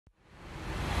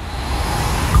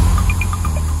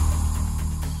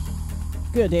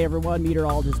Good day, everyone.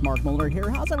 Meteorologist Mark Muller here.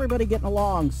 How's everybody getting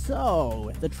along?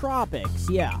 So, the tropics,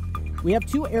 yeah. We have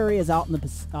two areas out in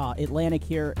the Atlantic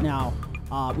here. Now,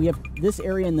 we have this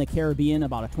area in the Caribbean,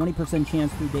 about a 20%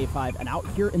 chance through day 5. And out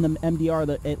here in the MDR,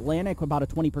 the Atlantic, about a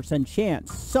 20%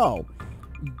 chance. So,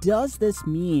 does this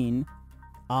mean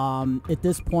at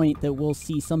this point that we'll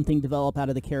see something develop out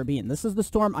of the Caribbean? This is the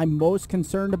storm I'm most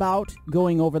concerned about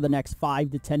going over the next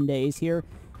 5 to 10 days here.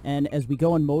 And as we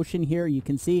go in motion here, you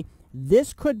can see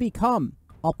this could become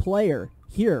a player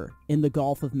here in the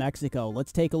Gulf of Mexico.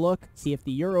 Let's take a look, see if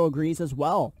the Euro agrees as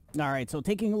well. All right, so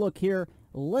taking a look here,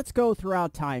 let's go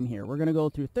throughout time here. We're going to go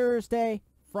through Thursday,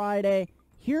 Friday.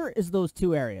 Here is those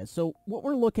two areas. So what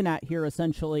we're looking at here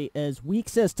essentially is weak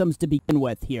systems to begin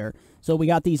with here. So we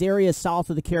got these areas south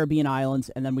of the Caribbean islands,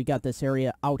 and then we got this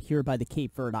area out here by the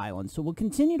Cape Verde Islands. So we'll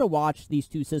continue to watch these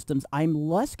two systems. I'm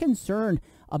less concerned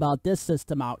about this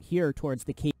system out here towards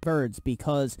the Cape Verdes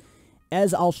because,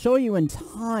 as I'll show you in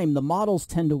time, the models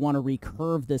tend to want to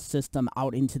recurve this system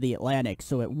out into the Atlantic,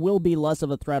 so it will be less of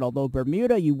a threat, although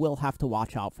Bermuda, you will have to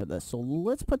watch out for this. So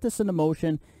let's put this into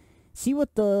motion, see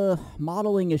what the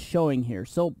modeling is showing here.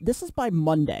 So this is by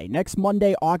Monday, next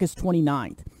Monday, August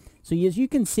 29th. So as you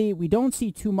can see, we don't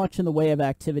see too much in the way of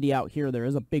activity out here. There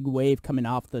is a big wave coming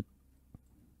off the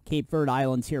Cape Verde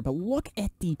Islands here, but look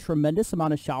at the tremendous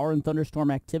amount of shower and thunderstorm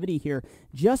activity here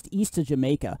just east of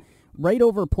Jamaica. Right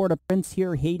over Port-au-Prince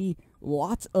here, Haiti,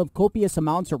 lots of copious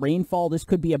amounts of rainfall. This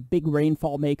could be a big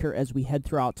rainfall maker as we head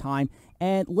throughout time.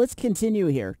 And let's continue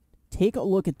here. Take a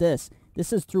look at this.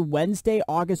 This is through Wednesday,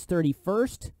 August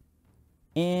 31st.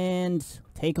 And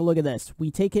take a look at this. We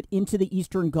take it into the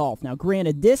Eastern Gulf. Now,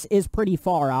 granted, this is pretty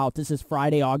far out. This is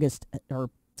Friday,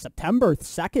 September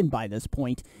 2nd by this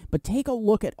point. But take a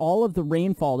look at all of the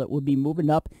rainfall that would be moving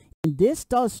up. And this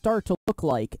does start to look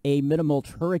like a minimal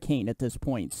hurricane at this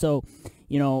point. So,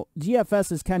 you know,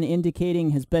 GFS is kind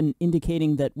of has been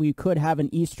indicating that we could have an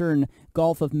Eastern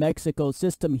Gulf of Mexico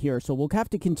system here. So we'll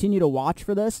have to continue to watch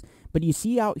for this. But you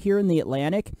see out here in the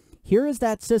Atlantic, here is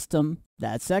that system,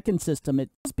 that second system.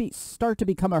 It does start to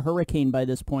become a hurricane by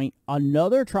this point.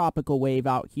 Another tropical wave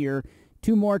out here.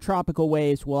 2 more tropical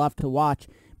waves we'll have to watch.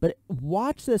 But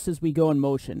watch this as we go in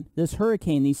motion. This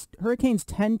hurricane, these hurricanes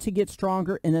tend to get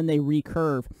stronger and then they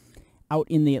recurve out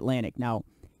in the Atlantic. Now,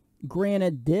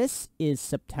 granted, this is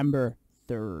September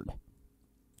 3rd.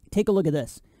 Take a look at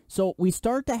this. So we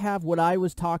start to have what I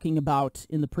was talking about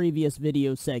in the previous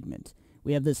video segment.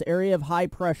 We have this area of high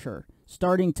pressure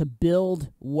starting to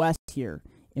build west here.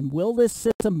 And will this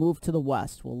system move to the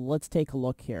west? Well, let's take a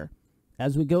look here.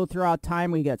 As we go throughout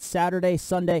time, we got Saturday,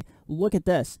 Sunday. Look at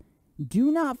this.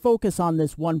 Do not focus on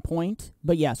this one point,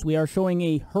 but yes, we are showing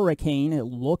a hurricane. It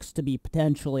looks to be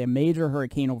potentially a major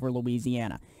hurricane over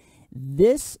Louisiana.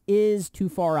 This is too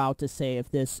far out to say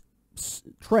if this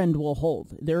trend will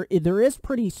hold. There is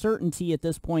pretty certainty at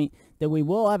this point that we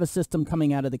will have a system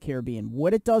coming out of the Caribbean.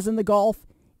 What it does in the Gulf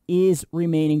is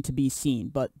remaining to be seen,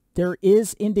 but there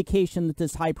is indication that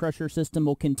this high-pressure system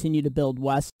will continue to build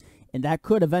west, and that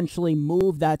could eventually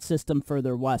move that system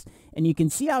further west. And you can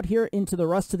see out here into the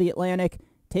rest of the Atlantic,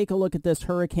 take a look at this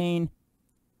hurricane.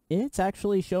 It's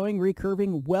actually showing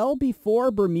recurving well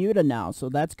before Bermuda now, so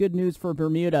that's good news for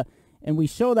Bermuda. And we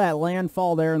show that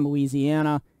landfall there in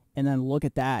Louisiana, and then look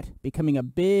at that. Becoming a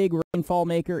big rainfall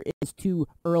maker. It's too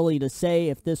early to say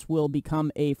if this will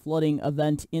become a flooding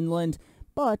event inland.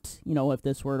 But, you know, if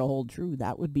this were to hold true,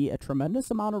 that would be a tremendous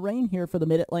amount of rain here for the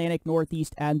Mid-Atlantic,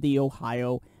 Northeast, and the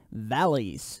Ohio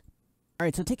valleys. All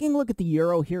right, so taking a look at the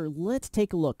Euro here, let's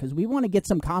take a look because we want to get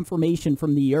some confirmation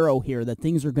from the Euro here that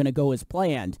things are going to go as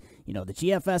planned. You know, the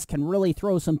GFS can really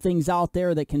throw some things out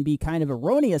there that can be kind of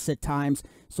erroneous at times.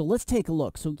 So let's take a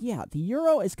look. So yeah, the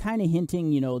Euro is kind of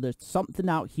hinting, you know, there's something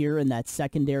out here in that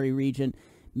secondary region,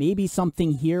 maybe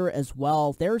something here as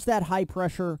well. There's that high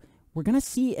pressure. We're going to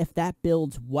see if that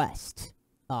builds west,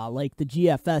 like the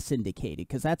GFS indicated,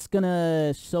 because that's going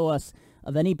to show us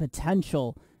of any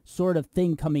potential sort of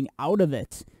thing coming out of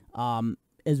it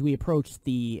as we approach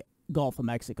the Gulf of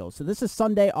Mexico. So this is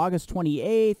Sunday, August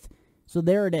 28th. So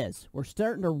there it is. We're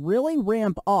starting to really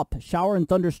ramp up shower and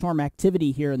thunderstorm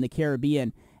activity here in the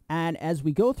Caribbean. And as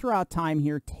we go throughout time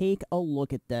here, take a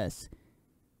look at this.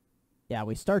 Yeah,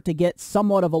 we start to get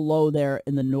somewhat of a low there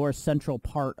in the north central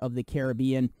part of the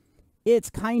Caribbean.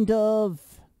 It's kind of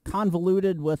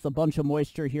convoluted with a bunch of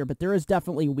moisture here, but there is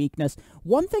definitely weakness.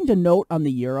 One thing to note on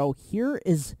the Euro, here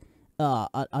is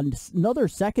another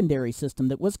secondary system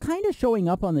that was kind of showing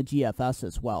up on the GFS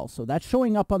as well. So that's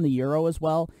showing up on the Euro as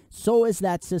well. So is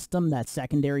that system, that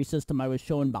secondary system I was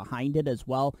showing behind it as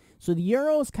well. So the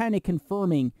Euro is kind of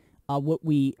confirming what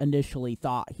we initially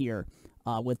thought here.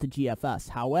 with the GFS.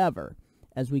 However,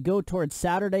 as we go towards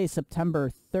Saturday,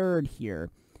 September 3rd here,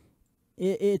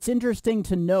 it's interesting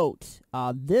to note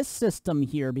this system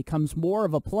here becomes more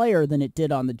of a player than it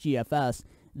did on the GFS.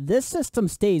 This system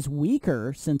stays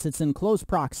weaker since it's in close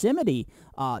proximity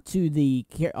to the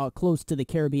close to the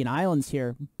Caribbean islands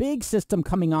here. Big system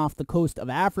coming off the coast of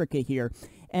Africa here.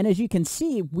 And as you can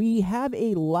see, we have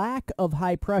a lack of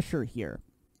high pressure here.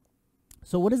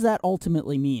 So what does that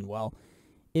ultimately mean? Well,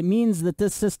 it means that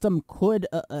this system could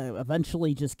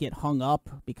eventually just get hung up,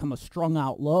 become a strung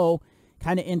out low,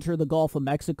 kind of enter the Gulf of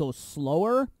Mexico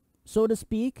slower, so to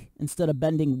speak, instead of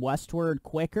bending westward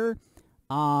quicker.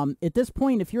 At this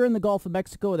point, if you're in the Gulf of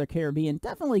Mexico or the Caribbean,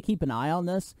 definitely keep an eye on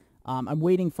this. I'm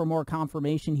waiting for more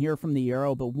confirmation here from the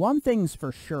Euro, but one thing's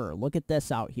for sure. Look at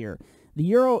this out here. The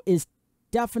Euro is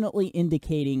definitely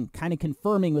indicating, kind of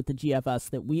confirming with the GFS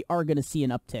that we are going to see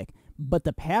an uptick, but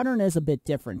the pattern is a bit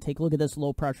different. Take a look at this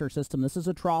low pressure system. This is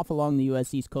a trough along the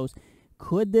U.S. East Coast.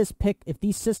 Could this if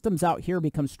these systems out here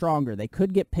become stronger, they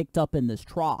could get picked up in this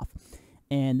trough.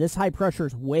 And this high pressure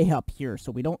is way up here,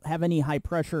 so we don't have any high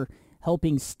pressure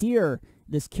helping steer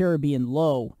this Caribbean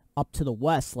low up to the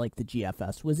west like the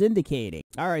GFS was indicating.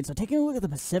 All right, so taking a look at the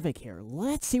Pacific here,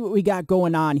 let's see what we got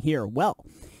going on here. Well,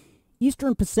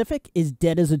 Eastern Pacific is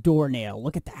dead as a doornail.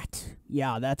 Look at that.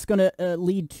 Yeah, that's going to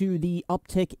lead to the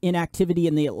uptick in activity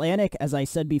in the Atlantic. As I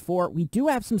said before, we do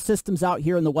have some systems out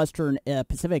here in the Western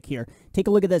Pacific here. Take a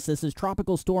look at this. This is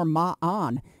Tropical Storm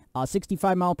Ma'an,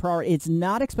 65 mile per hour. It's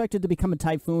not expected to become a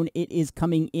typhoon. It is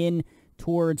coming in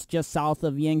towards just south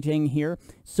of Yanjiang here.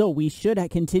 So we should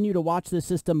continue to watch the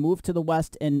system move to the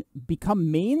west and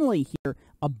become mainly here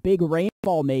a big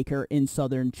rainfall maker in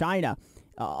southern China.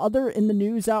 Other in the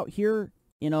news out here,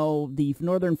 you know, the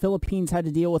northern Philippines had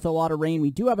to deal with a lot of rain. We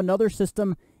do have another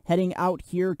system heading out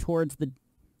here towards the,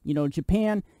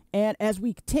 Japan. And as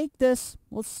we take this,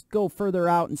 let's go further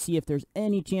out and see if there's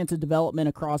any chance of development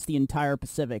across the entire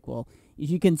Pacific. Well,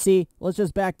 as you can see, let's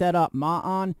just back that up.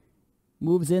 Ma'an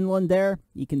moves inland there.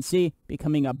 You can see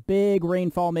becoming a big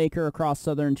rainfall maker across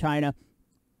southern China.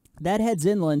 That heads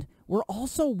inland. We're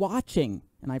also watching,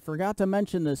 and I forgot to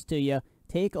mention this to you,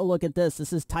 take a look at this.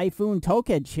 This is Typhoon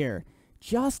Tokaj here,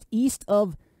 just east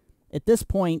of, at this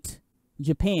point,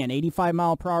 Japan. 85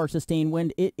 mile per hour sustained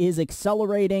wind. It is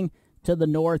accelerating to the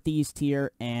northeast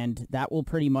here, and that will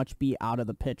pretty much be out of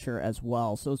the picture as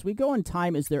well. So as we go in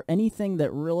time, is there anything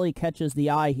that really catches the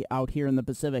eye out here in the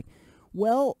Pacific?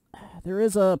 Well, there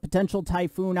is a potential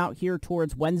typhoon out here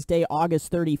towards Wednesday,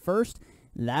 August 31st.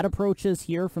 That approaches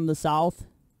here from the south.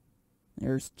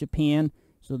 There's Japan.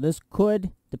 So this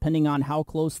could, depending on how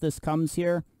close this comes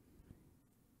here,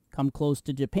 come close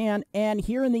to Japan. And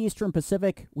here in the Eastern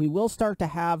Pacific, we will start to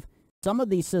have some of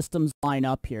these systems line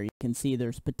up here. You can see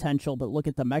there's potential, but look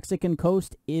at the Mexican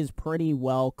coast is pretty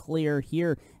well clear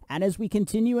here. And as we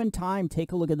continue in time,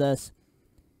 take a look at this.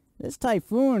 This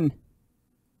typhoon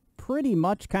pretty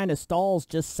much kind of stalls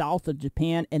just south of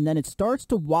Japan, and then it starts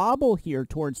to wobble here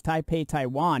towards Taipei,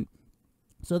 Taiwan.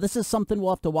 So this is something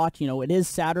we'll have to watch. It is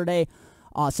Saturday,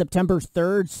 September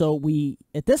 3rd, so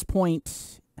at this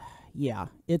point, yeah,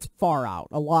 it's far out.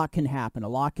 A lot can happen. A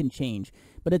lot can change.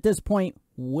 But at this point,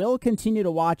 we'll continue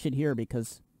to watch it here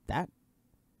because that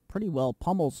pretty well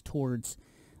pummels towards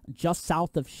just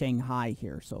south of Shanghai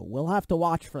here. So we'll have to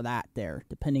watch for that there,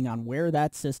 depending on where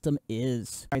that system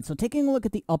is. All right, so taking a look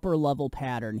at the upper level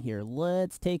pattern here,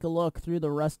 let's take a look through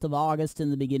the rest of August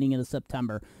and the beginning of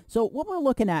September. So what we're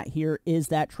looking at here is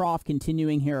that trough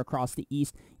continuing here across the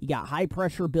east. You got high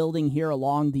pressure building here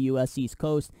along the U.S. East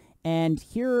Coast. And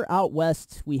here out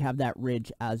west, we have that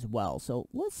ridge as well. So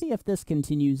let's see if this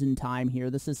continues in time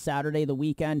here. This is Saturday, the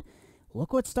weekend.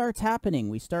 Look what starts happening.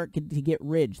 We start to get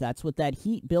ridge. That's with that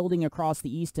heat building across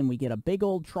the east, and we get a big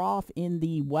old trough in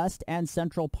the west and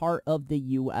central part of the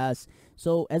U.S.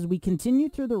 So as we continue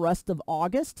through the rest of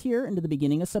August here into the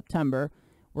beginning of September,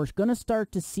 we're going to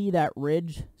start to see that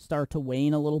ridge start to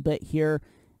wane a little bit here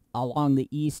along the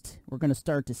east. We're going to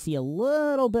start to see a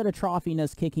little bit of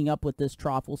troughiness kicking up with this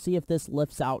trough. We'll see if this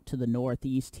lifts out to the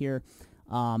northeast here.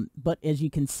 But as you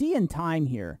can see in time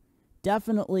here,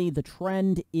 definitely the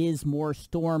trend is more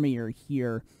stormier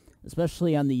here,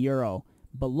 especially on the Euro.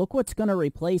 But look what's going to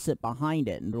replace it behind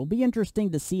it. And it'll be interesting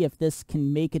to see if this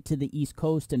can make it to the East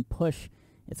Coast and push.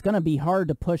 It's going to be hard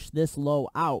to push this low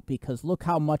out because look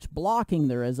how much blocking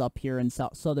there is up here in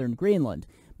southern Greenland.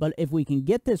 But if we can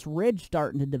get this ridge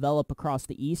starting to develop across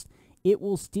the east, it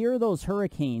will steer those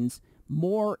hurricanes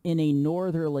more in a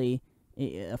northerly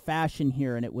fashion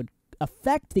here, and it would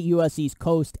affect the U.S. East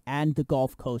Coast and the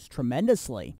Gulf Coast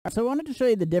tremendously. So I wanted to show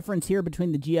you the difference here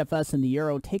between the GFS and the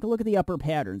Euro. Take a look at the upper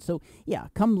pattern. So yeah,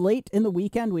 come late in the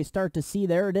weekend, we start to see,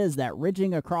 there it is, that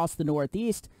ridging across the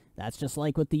northeast. That's just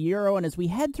like with the Euro. And as we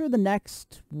head through the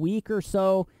next week or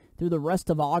so, through the rest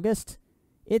of August,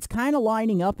 it's kind of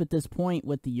lining up at this point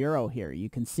with the Euro here. You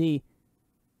can see,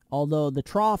 although the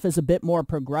trough is a bit more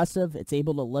progressive, it's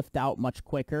able to lift out much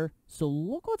quicker. So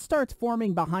look what starts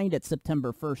forming behind it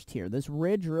September 1st here. This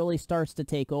ridge really starts to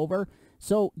take over.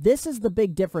 So this is the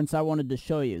big difference I wanted to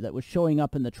show you that was showing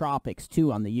up in the tropics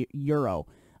too on the Euro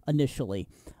initially.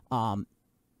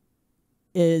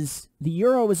 Is the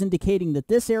Euro is indicating that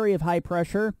this area of high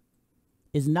pressure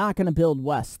is not going to build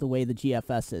west the way the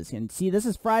GFS is. And see, this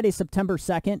is Friday, September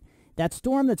 2nd. That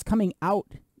storm that's coming out,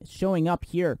 showing up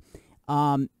here,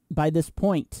 by this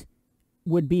point,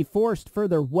 would be forced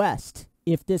further west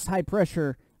if this high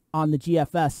pressure on the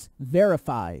GFS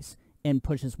verifies and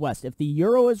pushes west. If the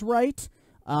Euro is right,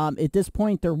 at this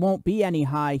point there won't be any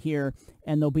high here,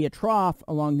 and there'll be a trough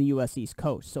along the U.S. East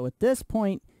Coast. So at this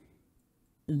point,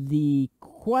 the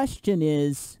question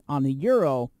is, on the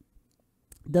Euro,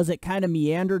 does it kind of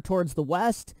meander towards the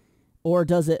west, or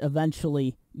does it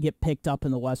eventually get picked up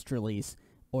in the westerlies,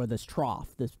 or this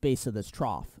trough, this base of this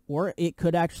trough? Or it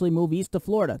could actually move east of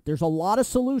Florida. There's a lot of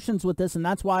solutions with this, and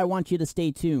that's why I want you to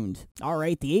stay tuned. All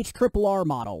right, the HRRR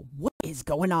model. What is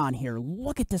going on here?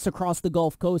 Look at this across the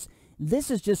Gulf Coast.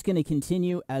 This is just going to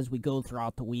continue as we go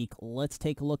throughout the week. Let's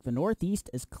take a look. The northeast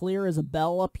is clear as a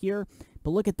bell up here, but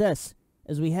look at this.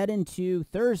 As we head into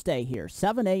Thursday here,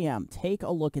 7 a.m., take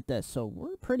a look at this. So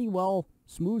we're pretty well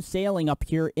smooth sailing up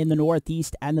here in the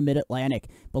northeast and the mid-Atlantic.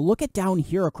 But look at down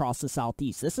here across the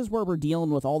southeast. This is where we're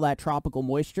dealing with all that tropical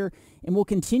moisture, and we'll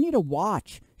continue to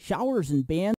watch showers and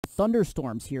bands of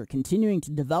thunderstorms here continuing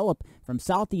to develop from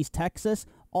southeast Texas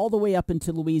all the way up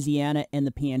into Louisiana and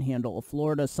the panhandle of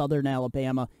Florida, southern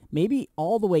Alabama, maybe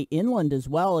all the way inland as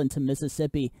well into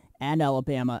Mississippi and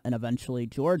Alabama, and eventually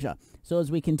Georgia. So as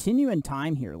we continue in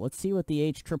time here, let's see what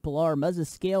the HRRR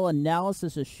mesoscale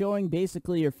analysis is showing.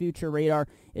 Basically, your future radar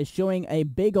is showing a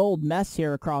big old mess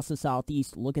here across the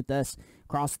southeast. Look at this.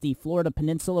 Across the Florida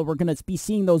Peninsula, we're going to be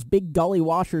seeing those big gully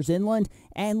washers inland.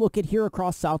 And look at here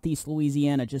across southeast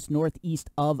Louisiana, just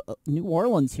northeast of New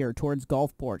Orleans here towards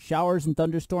Gulfport. Showers and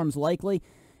thunderstorms likely.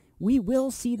 We will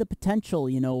see the potential,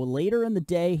 later in the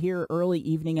day here, early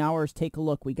evening hours. Take a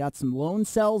look. We got some lone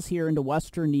cells here into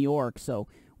western New York, so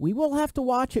we will have to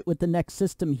watch it with the next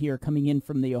system here coming in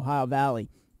from the Ohio Valley.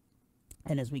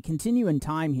 And as we continue in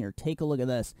time here, take a look at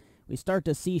this. We start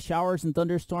to see showers and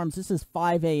thunderstorms. This is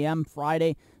 5 a.m.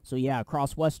 Friday. So yeah,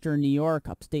 across western New York,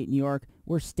 upstate New York,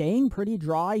 we're staying pretty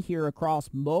dry here across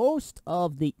most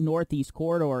of the northeast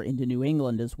corridor into New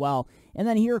England as well. And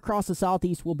then here across the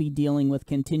southeast, we'll be dealing with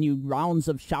continued rounds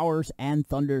of showers and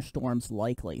thunderstorms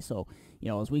likely. So,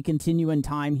 as we continue in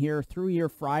time here through your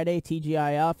Friday,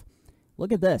 TGIF,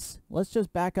 look at this. Let's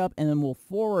just back up and then we'll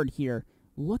forward here.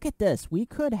 Look at this. We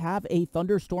could have a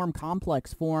thunderstorm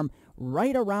complex form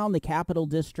right around the capital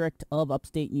district of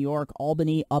upstate New York,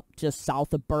 Albany, up just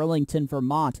south of Burlington,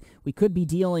 Vermont. We could be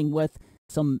dealing with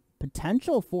some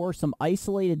potential for some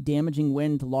isolated damaging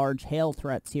wind, large hail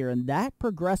threats here, and that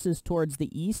progresses towards the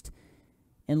east.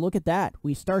 And look at that.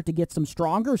 We start to get some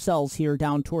stronger cells here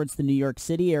down towards the New York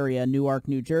City area, Newark,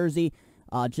 New Jersey,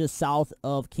 just south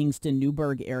of Kingston,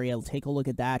 Newburgh area. Take a look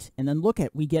at that. And then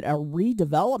we get a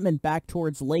redevelopment back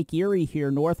towards Lake Erie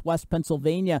here, northwest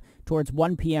Pennsylvania, towards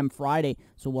 1 p.m. Friday.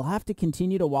 So we'll have to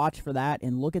continue to watch for that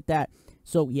and look at that.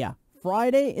 So yeah,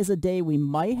 Friday is a day we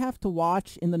might have to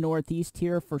watch in the northeast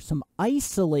here for some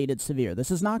isolated severe.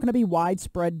 This is not going to be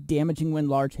widespread damaging wind,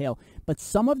 large hail, but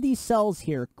some of these cells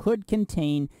here could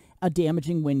contain a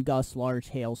damaging wind gust, large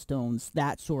hailstones,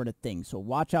 that sort of thing. So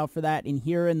watch out for that. And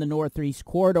here in the northeast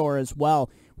corridor as well,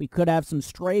 we could have some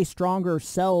stray, stronger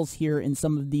cells here in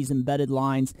some of these embedded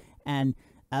lines and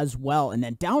as well. And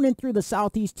then down in through the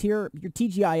southeast here, your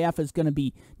TGIF is going to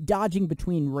be dodging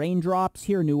between raindrops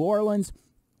here in New Orleans,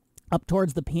 up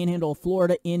towards the panhandle of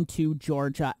Florida into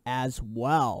Georgia as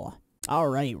well. All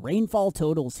right, rainfall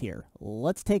totals here.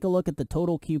 Let's take a look at the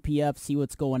total QPF, see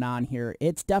what's going on here.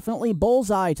 It's definitely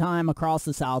bullseye time across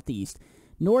the southeast.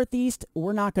 Northeast,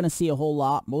 we're not going to see a whole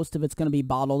lot. Most of it's going to be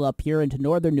bottled up here into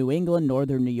northern New England,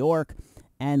 northern New York.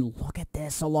 And look at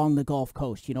this along the Gulf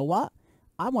Coast. You know what?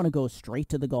 I want to go straight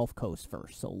to the Gulf Coast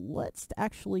first. So let's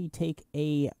actually take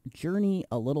a journey,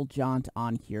 a little jaunt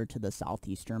on here to the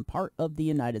southeastern part of the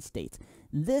United States.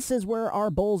 This is where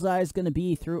our bullseye is going to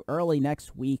be through early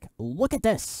next week. Look at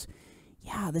this.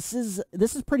 Yeah, this is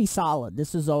pretty solid.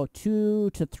 This is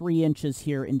 2 to 3 inches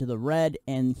here into the red,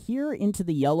 and here into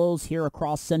the yellows here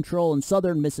across central and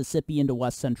southern Mississippi into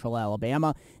west central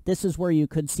Alabama. This is where you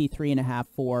could see 3.5,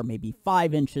 4, maybe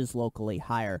 5 inches locally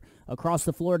higher. Across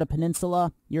the Florida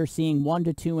Peninsula, you're seeing 1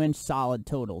 to 2 inch solid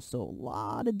totals. So a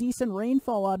lot of decent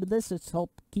rainfall out of this. It's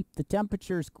helped keep the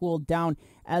temperatures cooled down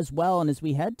as well. And as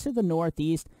we head to the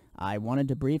northeast, I wanted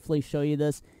to briefly show you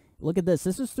this. Look at this.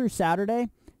 This is through Saturday.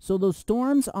 So those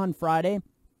storms on Friday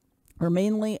are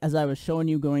mainly, as I was showing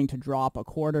you, going to drop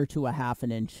 1/4 to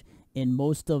 1/2 inch in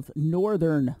most of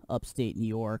northern upstate New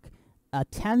York,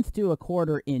 1/10 to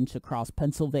 1/4 inch across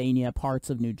Pennsylvania,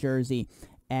 parts of New Jersey,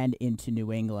 and into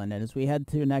New England. And as we head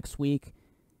to next week,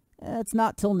 it's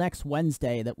not till next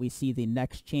Wednesday that we see the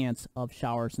next chance of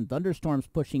showers and thunderstorms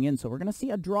pushing in. So we're going to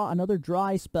see another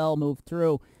dry spell move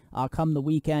through come the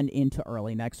weekend into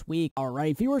early next week. All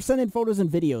right, viewers send in photos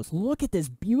and videos. Look at this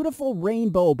beautiful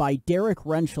rainbow by Derek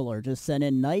Rentschler. Just sent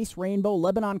in nice rainbow,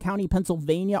 Lebanon County,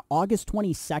 Pennsylvania, August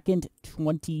 22nd,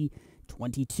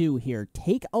 2022 here.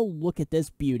 Take a look at this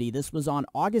beauty. This was on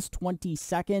August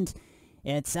 22nd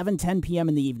at 7:10 p.m.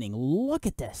 in the evening. Look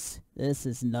at this. This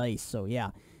is nice. So,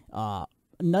 yeah.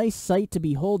 Nice sight to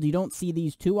behold. You don't see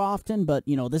these too often, but,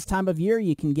 you know, this time of year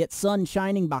you can get sun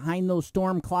shining behind those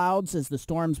storm clouds as the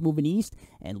storm's moving east,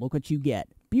 and look what you get.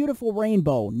 Beautiful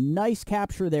rainbow. Nice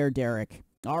capture there, Derek.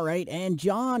 All right, and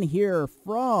John here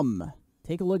from,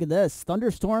 take a look at this,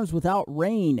 thunderstorms without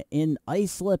rain in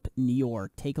Islip, New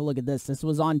York. Take a look at this. This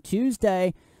was on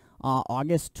Tuesday,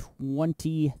 August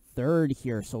 23rd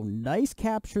here. So nice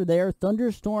capture there.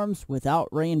 Thunderstorms without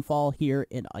rainfall here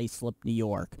in Islip, New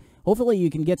York. Hopefully you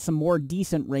can get some more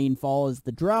decent rainfall as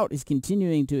the drought is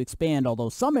continuing to expand, although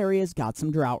some areas got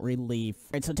some drought relief. All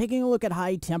right, so taking a look at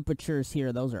high temperatures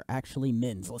here, those are actually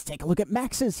mins. Let's take a look at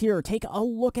maxes here. Take a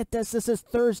look at this. This is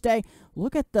Thursday.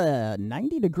 Look at the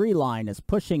 90-degree line is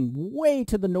pushing way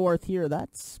to the north here.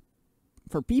 That's,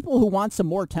 for people who want some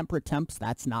more temperate temps,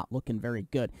 that's not looking very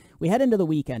good. We head into the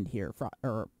weekend here,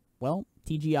 well,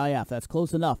 TGIF, that's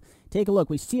close enough. Take a look.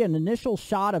 We see an initial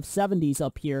shot of 70s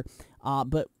up here,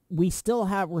 but we're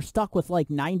stuck with like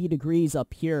 90 degrees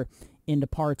up here into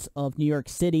parts of New York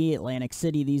City, Atlantic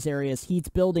City, these areas. Heat's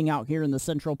building out here in the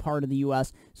central part of the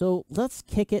U.S. So let's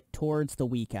kick it towards the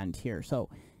weekend here. So,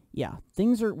 yeah,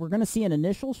 we're going to see an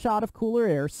initial shot of cooler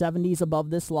air, 70s above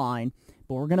this line.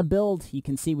 But we're going to build. You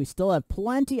can see we still have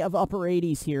plenty of upper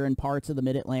 80s here in parts of the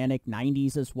mid-Atlantic,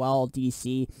 90s as well,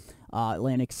 D.C.,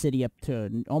 Atlantic City up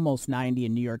to almost 90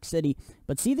 in New York City.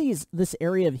 But see this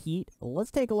area of heat?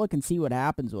 Let's take a look and see what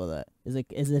happens with it.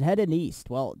 Is it headed east?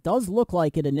 Well, it does look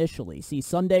like it initially. See,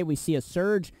 Sunday we see a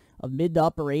surge of mid to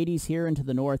upper 80s here into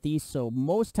the northeast, so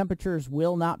most temperatures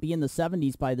will not be in the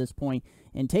 70s by this point.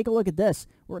 And take a look at this.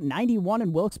 We're at 91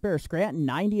 in Wilkes-Barre, Scranton,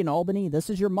 90 in Albany. This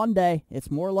is your Monday. It's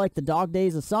more like the dog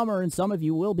days of summer, and some of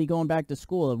you will be going back to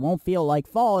school. It won't feel like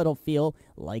fall. It'll feel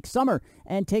like summer.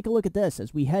 And take a look at this.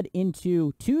 As we head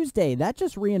into Tuesday, that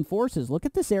just reinforces. Look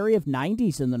at this area of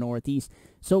 90s in the northeast.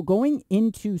 So going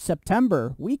into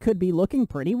September, we could be looking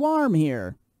pretty warm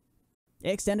here.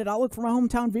 Extended outlook for my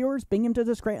hometown viewers, Binghamton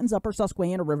to Scranton's Upper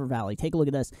Susquehanna River Valley. Take a look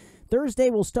at this.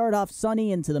 Thursday will start off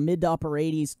sunny into the mid to upper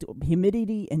 80s.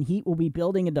 Humidity and heat will be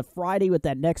building into Friday with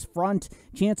that next front.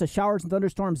 Chance of showers and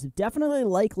thunderstorms definitely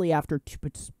likely after,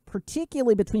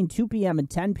 particularly between 2 p.m. and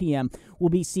 10 p.m. We'll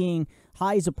be seeing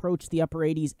highs approach the upper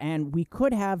 80s, and we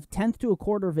could have 1/10 to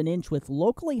 1/4 of an inch with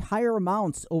locally higher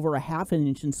amounts over 1/2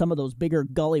 inch in some of those bigger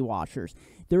gully washers.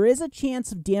 There is a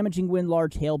chance of damaging wind,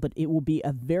 large hail, but it will be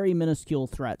a very minuscule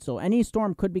threat. So any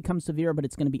storm could become severe, but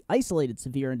it's going to be isolated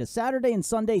severe. Into Saturday and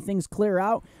Sunday, things clear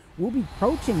out. We'll be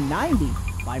approaching 90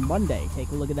 by Monday.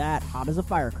 Take a look at that. Hot as a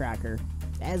firecracker.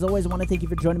 As always, I want to thank you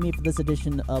for joining me for this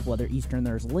edition of Weather Eastern.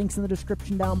 There's links in the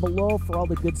description down below for all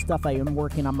the good stuff. I am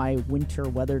working on my winter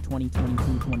weather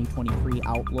 2022-2023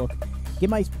 outlook. Get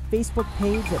my Facebook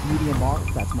page at Media Mark.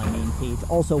 That's my main page.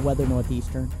 Also, Weather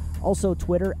Northeastern. Also,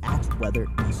 Twitter at Weather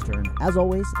Eastern. As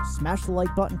always, smash the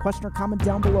like button, question, or comment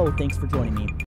down below. Thanks for joining me.